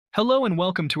Hello and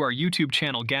welcome to our YouTube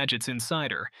channel Gadgets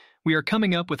Insider. We are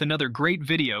coming up with another great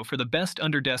video for the best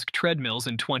Under-Desk Treadmills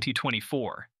in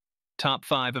 2024. Top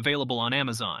 5 available on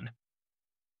Amazon.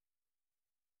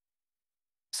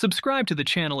 Subscribe to the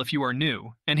channel if you are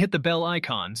new, and hit the bell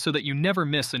icon so that you never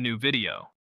miss a new video.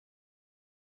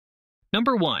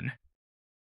 Number 1.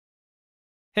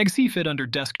 EXEFIT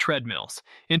Under-Desk Treadmills,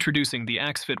 introducing the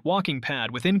EXEFIT walking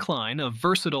pad with incline, a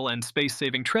versatile and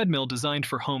space-saving treadmill designed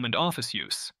for home and office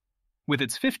use. With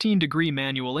its 15-degree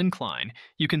manual incline,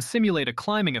 you can simulate a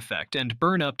climbing effect and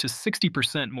burn up to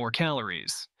 60% more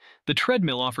calories. The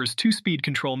treadmill offers 2-speed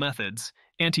control methods,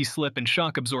 anti-slip and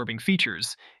shock-absorbing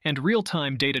features, and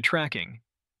real-time data tracking.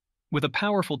 With a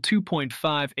powerful 2.5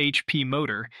 HP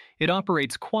motor, it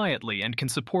operates quietly and can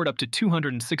support up to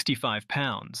 265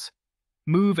 pounds.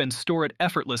 Move and store it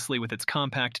effortlessly with its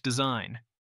compact design.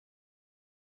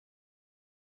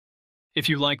 If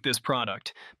you like this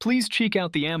product, please check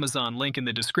out the Amazon link in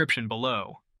the description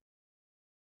below.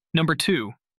 Number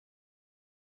 2.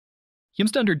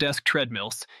 Yemsd Under-Desk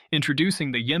Treadmills,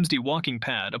 introducing the Yemsd walking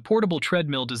pad, a portable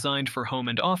treadmill designed for home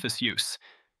and office use.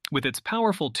 With its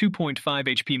powerful 2.5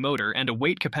 HP motor and a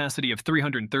weight capacity of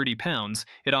 330 pounds,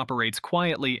 it operates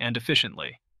quietly and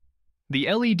efficiently. The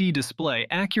LED display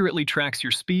accurately tracks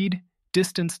your speed,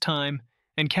 distance, time,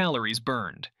 and calories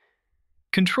burned.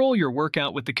 Control your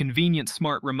workout with the convenient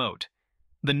smart remote.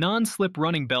 The non-slip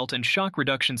running belt and shock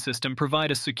reduction system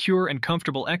provide a secure and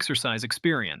comfortable exercise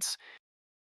experience.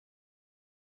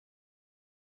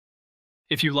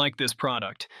 If you like this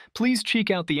product, please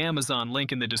check out the Amazon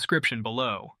link in the description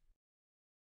below.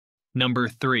 Number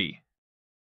 3.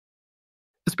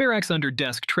 The Sperax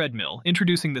Under-Desk Treadmill,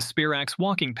 introducing the Sperax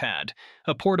walking pad,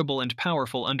 a portable and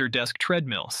powerful under-desk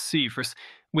treadmill.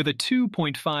 With a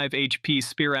 2.5 HP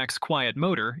Sperax quiet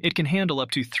motor, it can handle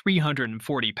up to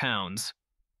 340 pounds.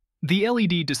 The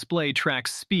LED display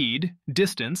tracks speed,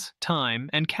 distance, time,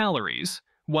 and calories,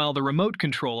 while the remote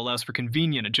control allows for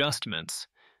convenient adjustments.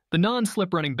 The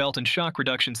non-slip running belt and shock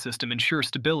reduction system ensure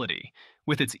stability.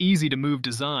 With its easy-to-move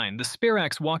design, the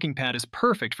Sperax walking pad is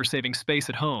perfect for saving space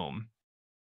at home.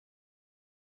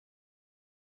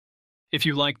 If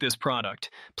you like this product,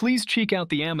 please check out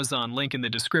the Amazon link in the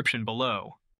description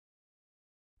below.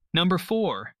 Number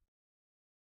 4.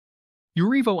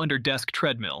 UREVO Under-Desk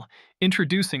Treadmill,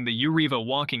 introducing the UREVO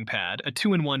walking pad, a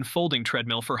 2-in-1 folding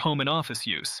treadmill for home and office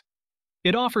use.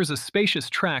 It offers a spacious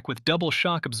track with double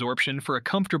shock absorption for a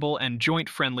comfortable and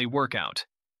joint-friendly workout.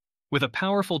 With a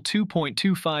powerful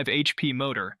 2.25 HP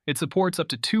motor, it supports up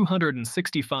to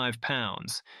 265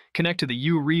 pounds. Connect to the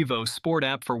UREVO Sport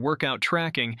app for workout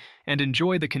tracking and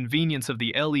enjoy the convenience of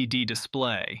the LED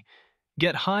display.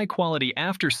 Get high-quality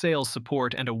after-sales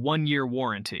support and a 1-year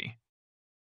warranty.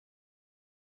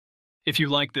 If you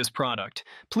like this product,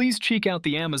 please check out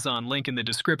the Amazon link in the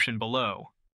description below.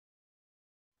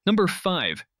 Number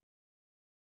 5.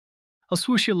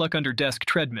 Elseluck Under-Desk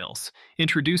Treadmills,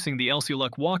 introducing the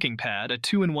Elseluck walking pad, a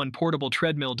 2-in-1 portable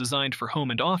treadmill designed for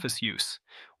home and office use.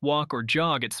 Walk or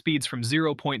jog at speeds from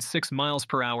 0.6 miles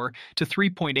per hour to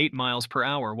 3.8 miles per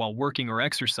hour while working or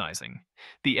exercising.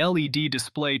 The LED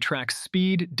display tracks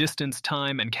speed, distance,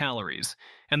 time, and calories,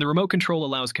 and the remote control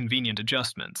allows convenient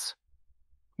adjustments.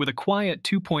 With a quiet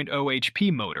 2.0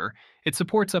 HP motor, it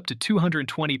supports up to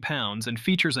 220 pounds and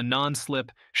features a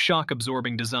non-slip,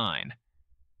 shock-absorbing design.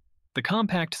 The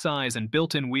compact size and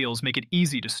built-in wheels make it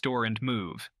easy to store and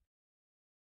move.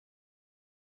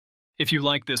 If you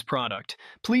like this product,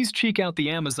 please check out the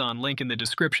Amazon link in the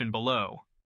description below.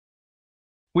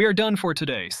 We are done for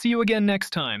today. See you again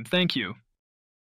next time. Thank you.